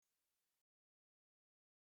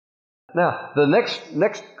Now, the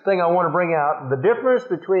next thing I want to bring out, the difference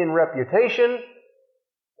between reputation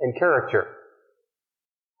and character.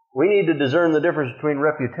 We need to discern the difference between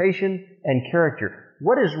reputation and character.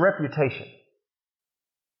 What is reputation?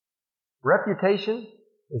 Reputation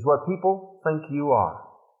is what people think you are.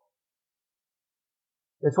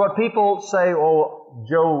 It's what people say, oh,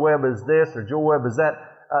 Joe Webb is this or Joe Webb is that.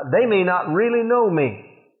 They may not really know me.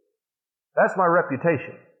 That's my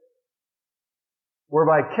reputation.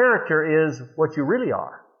 Whereby character is what you really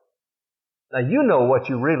are. Now you know what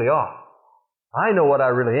you really are. I know what I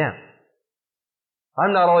really am.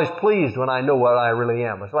 I'm not always pleased when I know what I really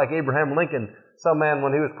am. It's like Abraham Lincoln, some man,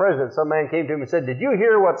 when he was president, some man came to him and said, did you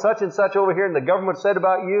hear what such and such over here in the government said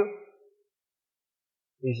about you?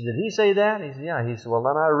 He said, did he say that? He said, yeah. He said, well,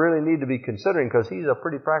 then I really need to be considering, because he's a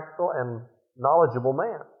pretty practical and knowledgeable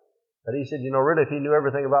man. But he said, you know, really, if he knew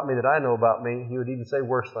everything about me that I know about me, he would even say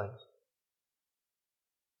worse things.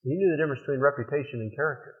 He knew the difference between reputation and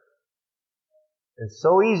character. It's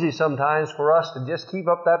so easy sometimes for us to just keep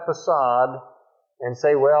up that facade and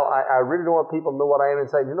say, well, I really don't want people to know what I am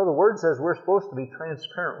inside. You know, the Word says we're supposed to be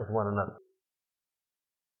transparent with one another.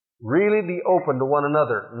 Really be open to one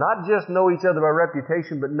another. Not just know each other by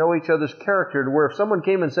reputation, but know each other's character, to where if someone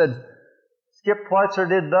came and said, Skip Pletzer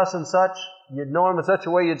did thus and such, you'd know him in such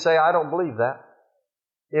a way you'd say, I don't believe that.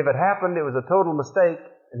 If it happened, it was a total mistake,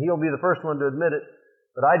 and he'll be the first one to admit it.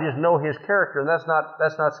 But I just know his character, and that's not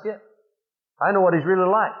Skip. I know what he's really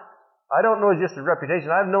like. I don't know just his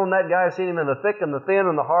reputation. I've known that guy. I've seen him in the thick and the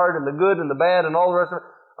thin and the hard and the good and the bad and all the rest of it.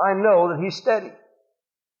 I know that he's steady.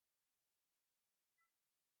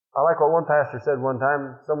 I like what one pastor said one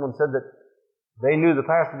time. Someone said that they knew the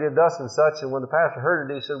pastor did thus and such, and when the pastor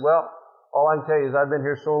heard it, he said, well, all I can tell you is I've been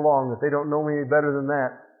here so long that they don't know me any better than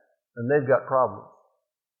that, and they've got problems.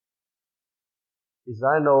 He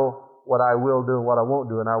said, I know what I will do and what I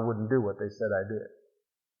won't do, and I wouldn't do what they said I did.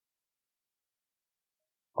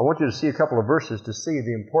 I want you to see a couple of verses to see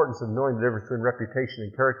the importance of knowing the difference between reputation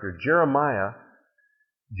and character. Jeremiah,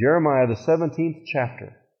 the 17th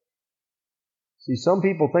chapter. See, some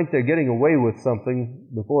people think they're getting away with something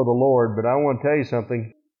before the Lord, but I want to tell you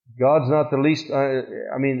something. God's not the least,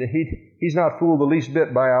 He's not fooled the least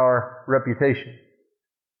bit by our reputation.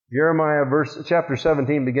 Jeremiah chapter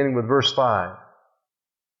 17, beginning with verse 5.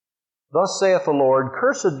 Thus saith the Lord,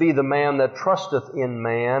 Cursed be the man that trusteth in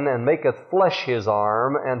man, and maketh flesh his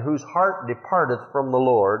arm, and whose heart departeth from the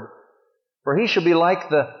Lord. For he shall be like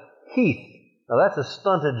the heath. Now that's a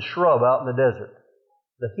stunted shrub out in the desert.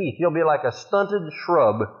 The heath. He'll be like a stunted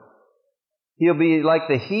shrub. He'll be like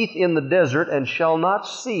the heath in the desert, and shall not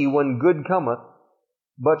see when good cometh,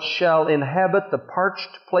 but shall inhabit the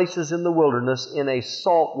parched places in the wilderness, in a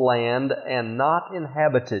salt land, and not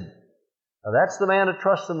inhabited. Now that's the man that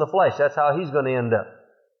trusts in the flesh. That's how he's going to end up.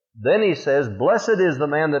 Then he says, Blessed is the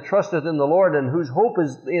man that trusteth in the Lord, and whose hope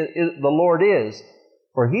the Lord is.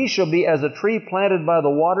 For he shall be as a tree planted by the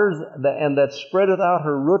waters, and that spreadeth out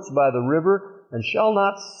her roots by the river, and shall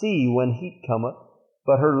not see when heat cometh.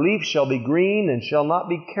 But her leaf shall be green, and shall not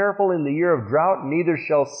be careful in the year of drought, neither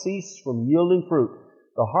shall cease from yielding fruit.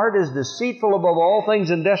 The heart is deceitful above all things,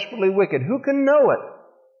 and desperately wicked. Who can know it?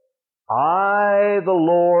 I, the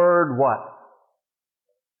Lord, what?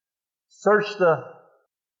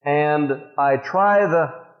 And I try the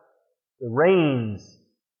reins.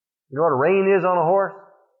 You know what a rein is on a horse?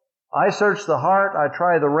 I search the heart, I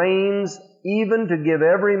try the reins, even to give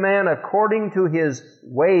every man according to his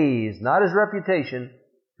ways, not his reputation,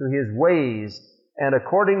 to his ways, and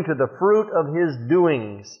according to the fruit of his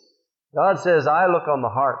doings. God says, I look on the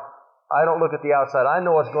heart. I don't look at the outside. I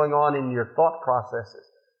know what's going on in your thought processes.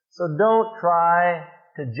 So don't try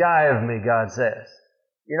to jive me, God says.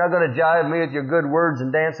 You're not going to jive me with your good words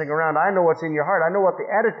and dancing around. I know what's in your heart. I know what the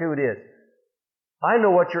attitude is. I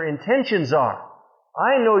know what your intentions are.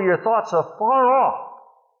 I know your thoughts are far off.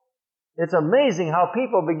 It's amazing how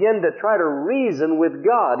people begin to try to reason with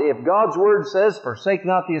God. If God's Word says, Forsake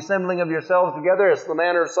not the assembling of yourselves together, as the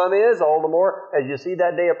manner of some is, all the more as you see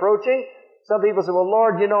that day approaching. Some people say, well,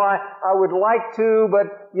 Lord, I would like to, but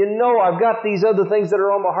I've got these other things that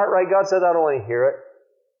are on my heart, right? God says, I don't want to hear it.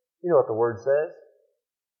 You know what the Word says.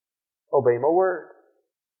 Obey my Word.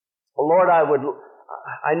 Well, Lord, I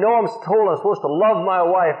know I'm told I'm supposed to love my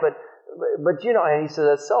wife, but and he says,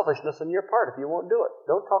 that's selfishness on your part if you won't do it.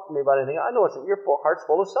 Don't talk to me about anything. I know it's in your heart's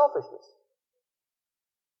full of selfishness.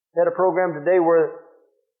 They had a program today where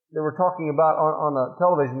they were talking about on a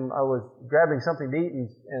television. I was grabbing something to eat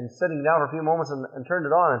and sitting down for a few moments and turned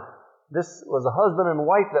it on. And this was a husband and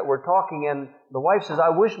wife that were talking, and the wife says,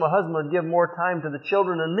 I wish my husband would give more time to the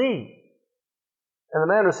children and me. And the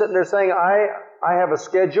man was sitting there saying, I have a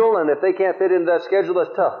schedule, and if they can't fit into that schedule,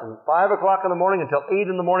 that's tough. From 5 o'clock in the morning until 8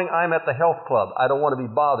 in the morning, I'm at the health club. I don't want to be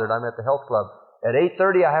bothered. I'm at the health club. At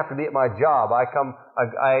 8:30, I have to be at my job. I come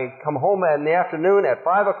home in the afternoon at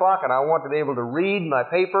 5 o'clock, and I want to be able to read my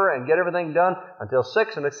paper and get everything done until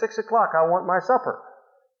 6. And at 6 o'clock, I want my supper.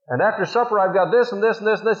 And after supper, I've got this and this and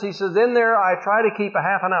this and this. He says, in there, I try to keep a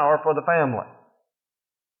half an hour for the family.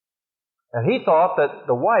 And he thought that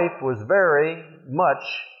the wife was very much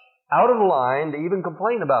out of line to even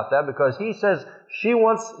complain about that, because he says she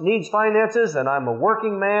needs finances, and I'm a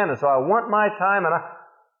working man, and so I want my time, and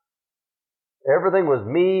everything was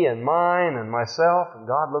me and mine and myself, and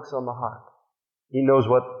God looks on the heart. He knows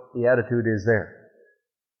what the attitude is there.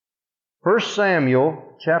 1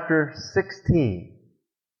 Samuel chapter 16.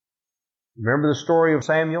 Remember the story of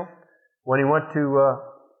Samuel? When he went to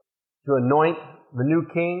anoint the new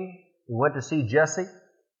king, he went to see Jesse.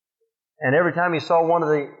 And every time he saw one of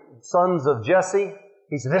the sons of Jesse,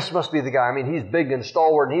 he said, this must be the guy. I mean, he's big and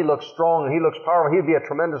stalwart, and he looks strong, and he looks powerful. He'd be a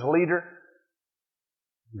tremendous leader.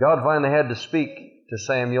 God finally had to speak to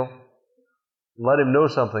Samuel, let him know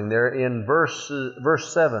something there in verse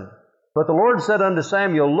 7. But the Lord said unto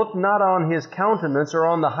Samuel, look not on his countenance or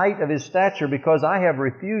on the height of his stature, because I have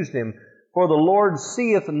refused him. For the Lord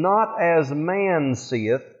seeth not as man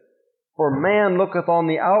seeth. For man looketh on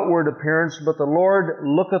the outward appearance, but the Lord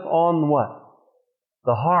looketh on what?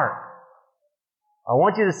 The heart. I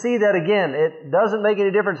want you to see that again. It doesn't make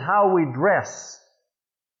any difference how we dress.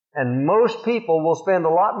 And most people will spend a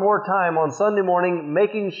lot more time on Sunday morning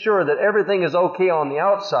making sure that everything is okay on the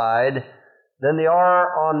outside than they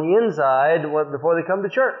are on the inside before they come to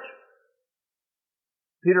church.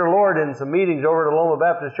 Peter Lord, in some meetings over at Loma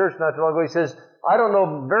Baptist Church not too long ago, he says, I don't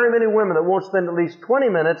know very many women that won't spend at least 20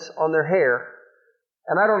 minutes on their hair,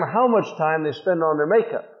 and I don't know how much time they spend on their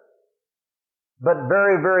makeup. But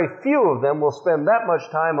very, very few of them will spend that much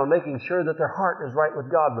time on making sure that their heart is right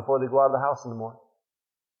with God before they go out of the house in the morning.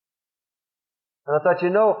 And I thought,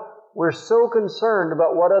 we're so concerned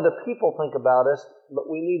about what other people think about us, but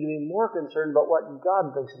we need to be more concerned about what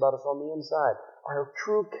God thinks about us on the inside, our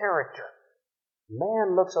true character.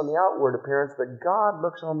 Man looks on the outward appearance, but God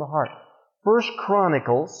looks on the heart. 1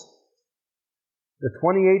 Chronicles, the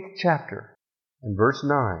 28th chapter, and verse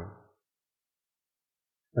 9.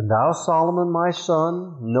 And thou, Solomon, my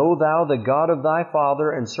son, know thou the God of thy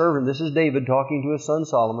father, and serve him. This is David talking to his son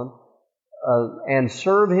Solomon. And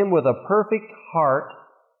serve him with a perfect heart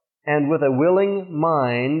and with a willing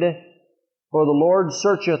mind, for the Lord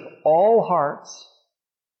searcheth all hearts.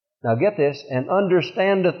 Now get this, and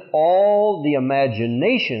understandeth all the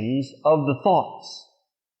imaginations of the thoughts.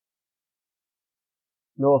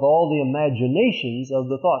 Knoweth all the imaginations of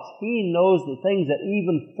the thoughts. He knows the things that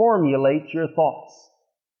even formulate your thoughts.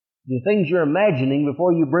 The things you're imagining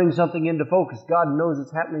before you bring something into focus. God knows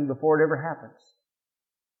it's happening before it ever happens.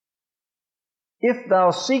 If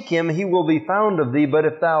thou seek him, he will be found of thee, but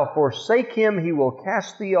if thou forsake him, he will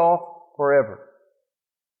cast thee off forever.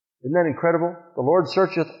 Isn't that incredible? The Lord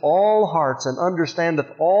searcheth all hearts and understandeth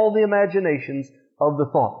all the imaginations of the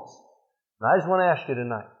thoughts. And I just want to ask you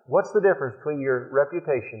tonight, what's the difference between your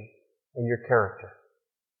reputation and your character?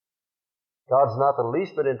 God's not the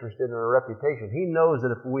least bit interested in our reputation. He knows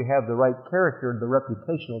that if we have the right character, the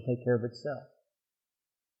reputation will take care of itself.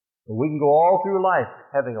 But we can go all through life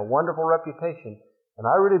having a wonderful reputation. And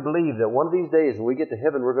I really believe that one of these days when we get to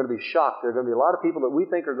heaven, we're going to be shocked. There are going to be a lot of people that we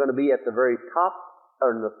think are going to be at the very top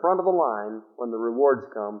or in the front of the line when the rewards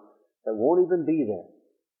come that won't even be there.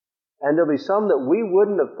 And there'll be some that we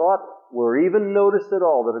wouldn't have thought were even noticed at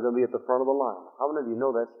all that are going to be at the front of the line. How many of you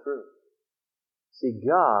know that's true? See,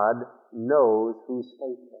 God knows who's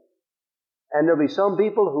faithful. And there'll be some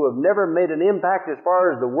people who have never made an impact as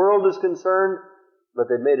far as the world is concerned, but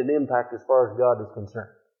they've made an impact as far as God is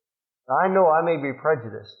concerned. Now, I know I may be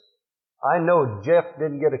prejudiced. I know Jeff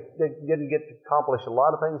didn't get to accomplish a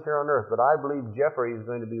lot of things here on earth, but I believe Jeffrey is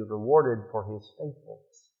going to be rewarded for his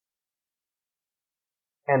faithfulness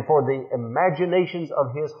and for the imaginations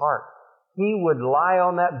of his heart. He would lie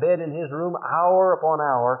on that bed in his room hour upon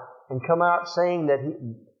hour and come out saying that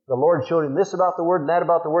the Lord showed him this about the Word and that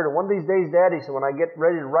about the Word. And one of these days, Dad, he said, when I get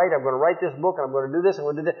ready to write, I'm going to write this book and I'm going to do this and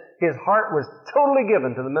I'm going to do that. His heart was totally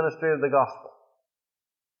given to the ministry of the gospel.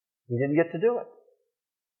 He didn't get to do it.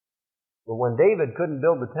 But when David couldn't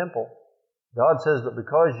build the temple, God says that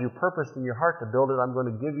because you purposed in your heart to build it, I'm going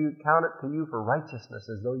to count it to you for righteousness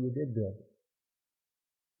as though you did build it.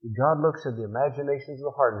 God looks at the imaginations of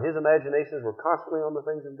the heart, and his imaginations were constantly on the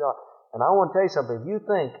things of God. And I want to tell you something. If you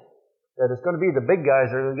think that it's going to be the big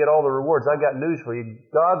guys that are going to get all the rewards. I got news for you.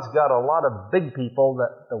 God's got a lot of big people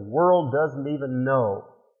that the world doesn't even know.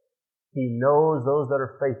 He knows those that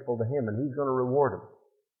are faithful to Him, and He's going to reward them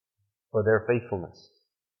for their faithfulness.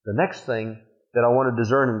 The next thing that I want to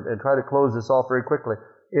discern and try to close this off very quickly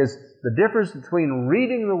is the difference between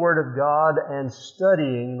reading the Word of God and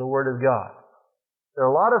studying the Word of God. There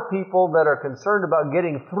are a lot of people that are concerned about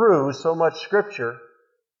getting through so much Scripture,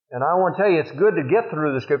 and I want to tell you, it's good to get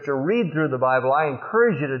through the Scripture, read through the Bible. I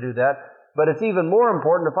encourage you to do that, but it's even more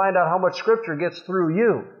important to find out how much Scripture gets through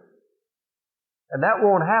you. And that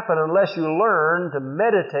won't happen unless you learn to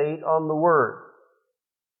meditate on the Word.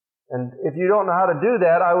 And if you don't know how to do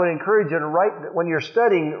that, I would encourage you to write, when you're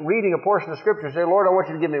studying, reading a portion of Scripture, say, Lord, I want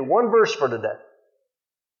you to give me one verse for today.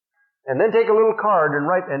 And then take a little card and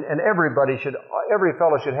write, and every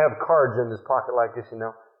fellow should have cards in his pocket like this, you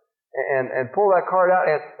know. And pull that card out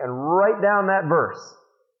and write down that verse.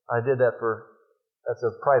 I did that that's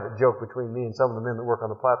a private joke between me and some of the men that work on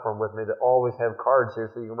the platform with me that always have cards here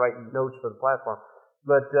so you can write notes for the platform.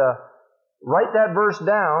 But write that verse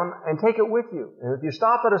down and take it with you. And if you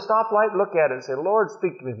stop at a stoplight, look at it and say, Lord,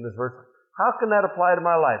 speak to me from this verse. How can that apply to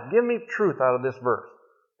my life? Give me truth out of this verse.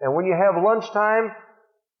 And when you have lunchtime,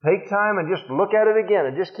 take time and just look at it again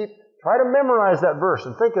and just try to memorize that verse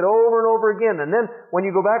and think it over and over again. And then when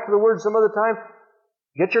you go back to the Word some other time,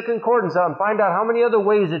 get your concordance out and find out how many other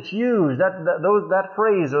ways it's used, that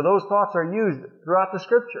phrase or those thoughts are used throughout the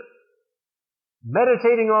Scripture.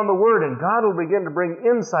 Meditating on the Word, and God will begin to bring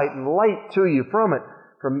insight and light to you from it,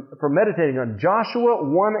 from meditating on Joshua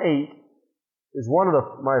 1:8 is one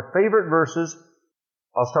of my favorite verses.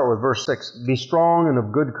 I'll start with verse 6. Be strong and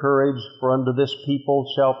of good courage, for unto this people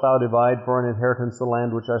shalt thou divide for an inheritance the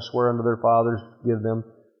land which I swear unto their fathers to give them.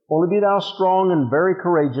 Only be thou strong and very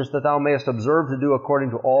courageous, that thou mayest observe to do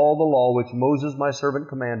according to all the law which Moses my servant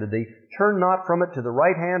commanded thee. Turn not from it to the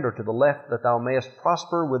right hand or to the left, that thou mayest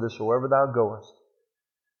prosper whithersoever thou goest.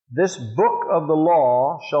 This book of the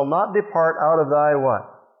law shall not depart out of thy what?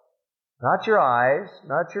 Not your eyes,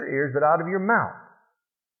 not your ears, but out of your mouth.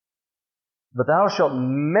 But thou shalt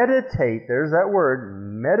meditate, there's that word,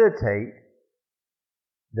 meditate,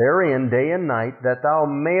 therein day and night, that thou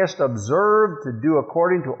mayest observe to do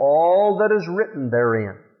according to all that is written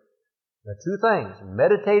therein. The two things.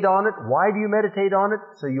 Meditate on it. Why do you meditate on it?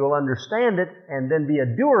 So you'll understand it and then be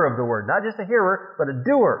a doer of the Word. Not just a hearer, but a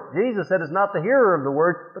doer. Jesus said it's not the hearer of the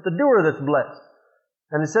Word, but the doer that's blessed.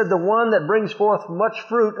 And He said the one that brings forth much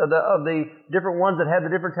fruit of the different ones that have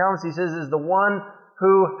the different talents, He says, is the one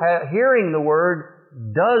who, hearing the Word,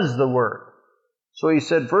 does the Word. So He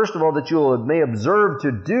said, first of all, that you may observe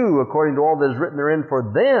to do according to all that is written therein,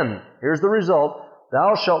 for then, here's the result,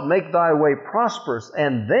 thou shalt make thy way prosperous,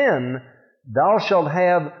 and then thou shalt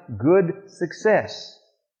have good success.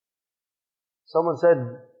 Someone said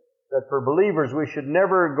that for believers we should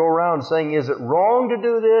never go around saying, is it wrong to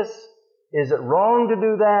do this? Is it wrong to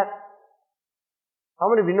do that? How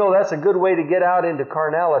many of you know that's a good way to get out into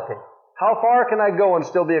carnality? How far can I go and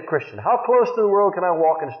still be a Christian? How close to the world can I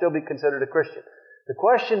walk and still be considered a Christian? The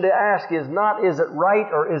question to ask is not, is it right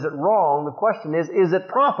or is it wrong? The question is it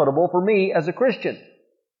profitable for me as a Christian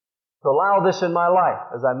to allow this in my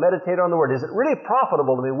life as I meditate on the Word? Is it really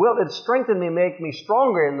profitable to me? Will it strengthen me, make me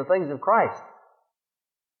stronger in the things of Christ?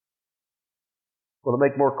 Will it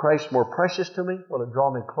make Christ more precious to me? Will it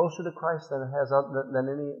draw me closer to Christ than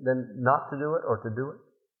not to do it or to do it?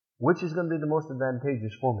 Which is going to be the most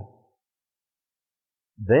advantageous for me?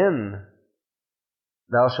 Then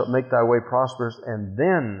thou shalt make thy way prosperous, and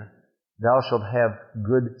then thou shalt have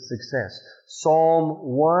good success. Psalm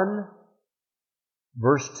 1,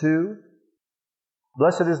 verse 2.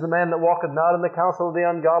 Blessed is the man that walketh not in the counsel of the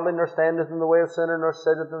ungodly, nor standeth in the way of sinner, nor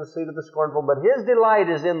sitteth in the seat of the scornful. But his delight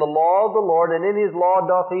is in the law of the Lord, and in His law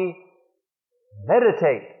doth he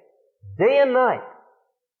meditate day and night.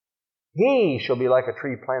 He shall be like a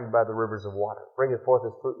tree planted by the rivers of water, bringeth forth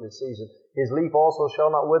his fruit in his season. His leaf also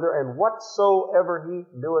shall not wither, and whatsoever he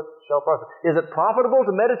doeth shall prosper. Is it profitable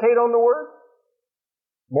to meditate on the Word?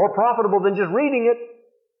 More profitable than just reading it,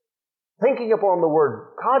 thinking upon the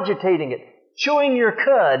Word, cogitating it, chewing your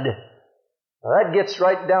cud. Now that gets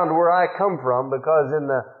right down to where I come from, because in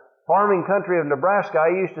the farming country of Nebraska, I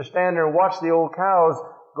used to stand there and watch the old cows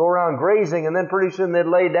go around grazing, and then pretty soon they'd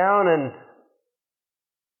lay down and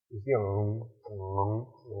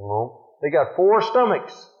they got 4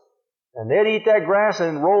 stomachs. And they'd eat that grass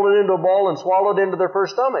and roll it into a ball and swallow it into their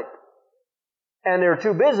first stomach. And they were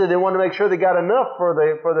too busy. They wanted to make sure they got enough for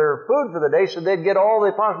their food for the day, so they'd get all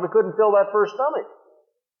they possibly could and fill that first stomach.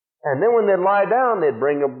 And then when they'd lie down, they'd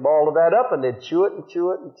bring a ball of that up and they'd chew it and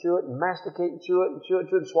chew it and chew it and masticate and chew it and chew it and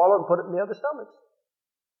chew it and swallow it and put it in the other stomachs.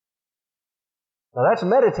 Now that's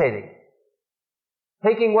meditating.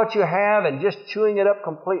 Taking what you have and just chewing it up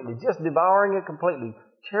completely, just devouring it completely,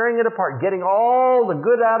 tearing it apart, getting all the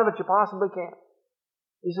good out of it you possibly can.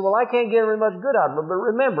 You say, well, I can't get very much good out of it.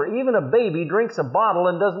 But remember, even a baby drinks a bottle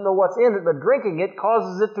and doesn't know what's in it, but drinking it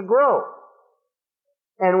causes it to grow.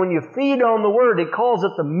 And when you feed on the Word, it calls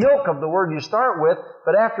it the milk of the Word you start with,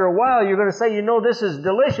 but after a while you're going to say, you know, this is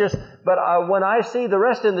delicious, but when I see the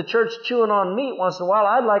rest in the church chewing on meat once in a while,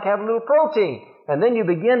 I'd like to have a little protein. And then you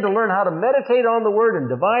begin to learn how to meditate on the Word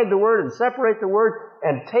and divide the Word and separate the Word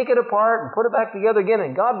and take it apart and put it back together again,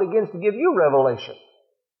 and God begins to give you revelation.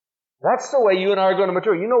 That's the way you and I are going to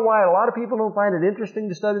mature. You know why a lot of people don't find it interesting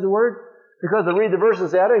to study the Word? Because they read the verse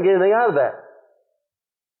and say, I didn't get anything out of that.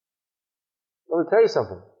 Let me tell you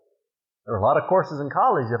something. There are a lot of courses in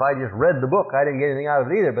college, if I just read the book, I didn't get anything out of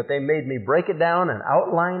it either, but they made me break it down and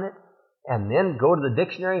outline it, and then go to the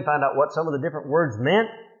dictionary and find out what some of the different words meant,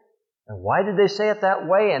 and why did they say it that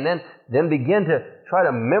way, and then begin to try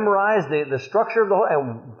to memorize the structure of the whole,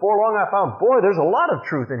 and before long I found, boy, there's a lot of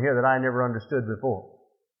truth in here that I never understood before.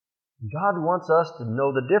 God wants us to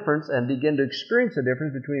know the difference and begin to experience the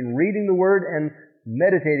difference between reading the Word and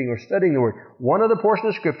meditating or studying the Word. One other portion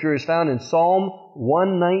of Scripture is found in Psalm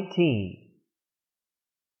 119.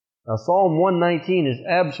 Now, Psalm 119 is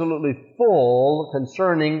absolutely full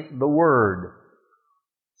concerning the Word.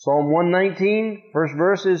 Psalm 119, first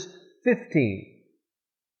verse is 15.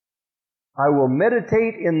 I will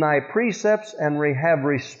meditate in thy precepts and have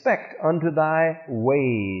respect unto thy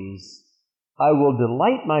ways. I will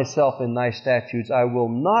delight myself in thy statutes. I will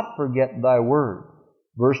not forget thy word.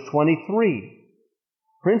 Verse 23.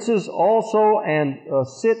 Princes also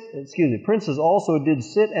did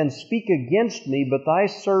sit and speak against me, but thy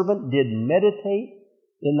servant did meditate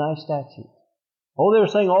in thy statutes. Oh, they were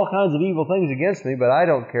saying all kinds of evil things against me, but I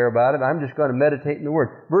don't care about it. I'm just going to meditate in the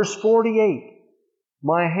Word. Verse 48.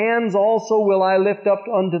 My hands also will I lift up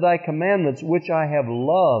unto thy commandments, which I have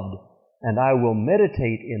loved, and I will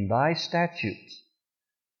meditate in thy statutes.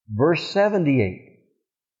 Verse 78.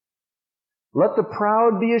 Let the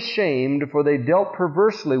proud be ashamed, for they dealt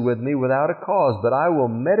perversely with me without a cause, but I will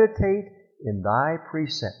meditate in thy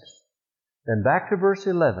precepts. Then back to verse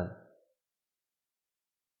 11.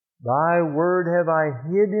 Thy word have I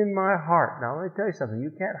hid in my heart. Now let me tell you something.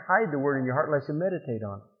 You can't hide the word in your heart unless you meditate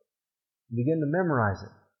on it. You begin to memorize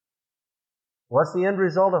it. What's the end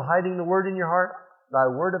result of hiding the word in your heart? Thy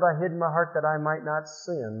word have I hid in my heart that I might not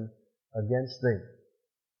sin against thee.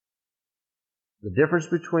 The difference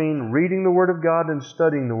between reading the Word of God and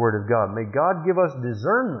studying the Word of God. May God give us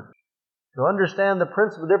discernment to understand the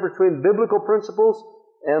difference between biblical principles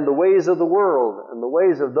and the ways of the world and the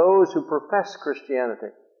ways of those who profess Christianity.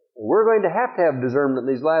 And we're going to have discernment in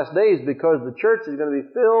these last days because the church is going to be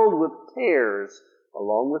filled with tares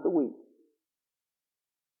along with the wheat.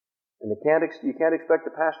 And you can't expect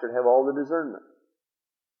the pastor to have all the discernment.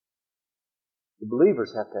 The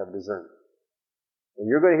believers have to have discernment. And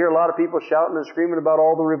you're going to hear a lot of people shouting and screaming about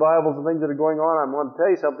all the revivals and things that are going on. I'm going to tell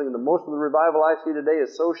you something. Most of the revival I see today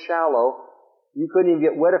is so shallow, you couldn't even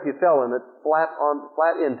get wet if you fell in it, flat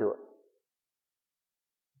into it.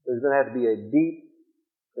 There's going to have to be a deep,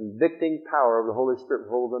 convicting power of the Holy Spirit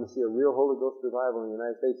before we're going to see a real Holy Ghost revival in the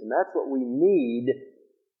United States. And that's what we need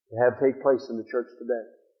to have take place in the church today,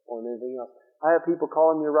 more than anything else. I have people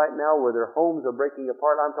calling me right now where their homes are breaking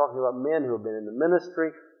apart. I'm talking about men who have been in the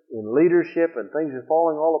ministry, in leadership, and things are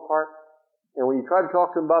falling all apart. And when you try to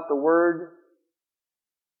talk to them about the Word,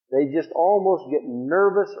 they just almost get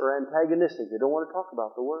nervous or antagonistic. They don't want to talk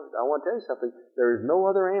about the Word. I want to tell you something. There is no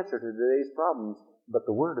other answer to today's problems but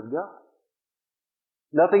the Word of God.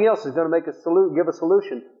 Nothing else is going to give a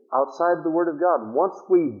solution outside the Word of God. Once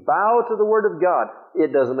we bow to the Word of God,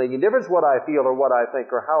 it doesn't make any difference what I feel or what I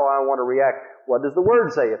think or how I want to react. What does the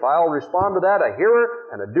Word say? If I'll respond to that, a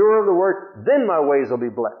hearer and a doer of the Word, then my ways will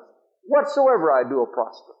be blessed. Whatsoever I do will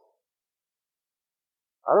prosper.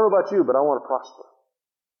 I don't know about you, but I want to prosper.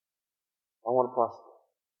 I want to prosper.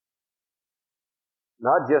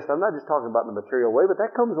 I'm not just talking about the material way, but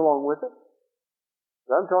that comes along with it.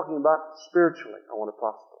 But I'm talking about spiritually. I want to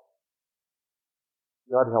prosper.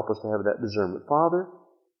 God help us to have that discernment. Father,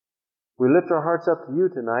 we lift our hearts up to you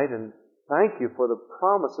tonight and thank you for the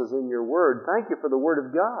promises in your Word. Thank you for the Word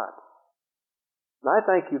of God. And I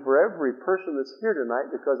thank you for every person that's here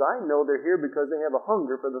tonight because I know they're here because they have a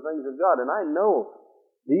hunger for the things of God. And I know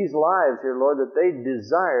these lives here, Lord, that they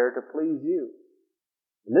desire to please you.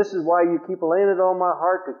 And this is why you keep laying it on my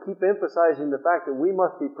heart to keep emphasizing the fact that we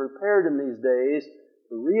must be prepared in these days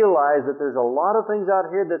to realize that there's a lot of things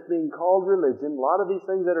out here that's being called religion, a lot of these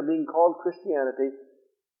things that are being called Christianity,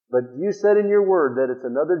 but you said in your word that it's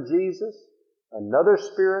another Jesus, another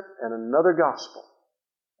Spirit, and another gospel.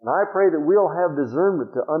 And I pray that we'll have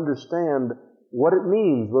discernment to understand what it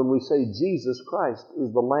means when we say Jesus Christ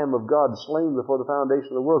is the Lamb of God slain before the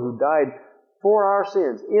foundation of the world, who died for our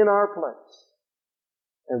sins in our place.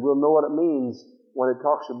 And we'll know what it means when it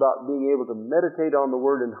talks about being able to meditate on the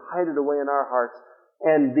Word and hide it away in our hearts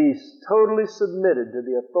and be totally submitted to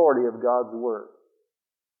the authority of God's Word.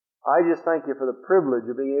 I just thank you for the privilege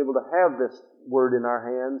of being able to have this Word in our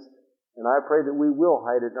hands, and I pray that we will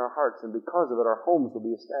hide it in our hearts, and because of it our homes will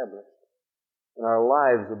be established, and our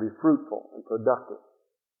lives will be fruitful and productive.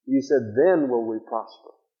 You said, then will we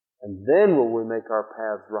prosper, and then will we make our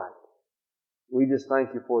paths right. We just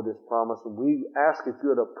thank you for this promise, and we ask that you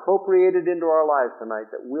would appropriate it into our lives tonight,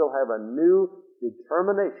 that we'll have a new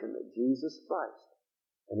determination that Jesus Christ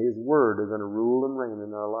and His Word are going to rule and reign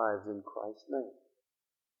in our lives in Christ's name.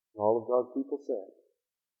 And all of God's people said,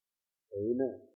 Amen.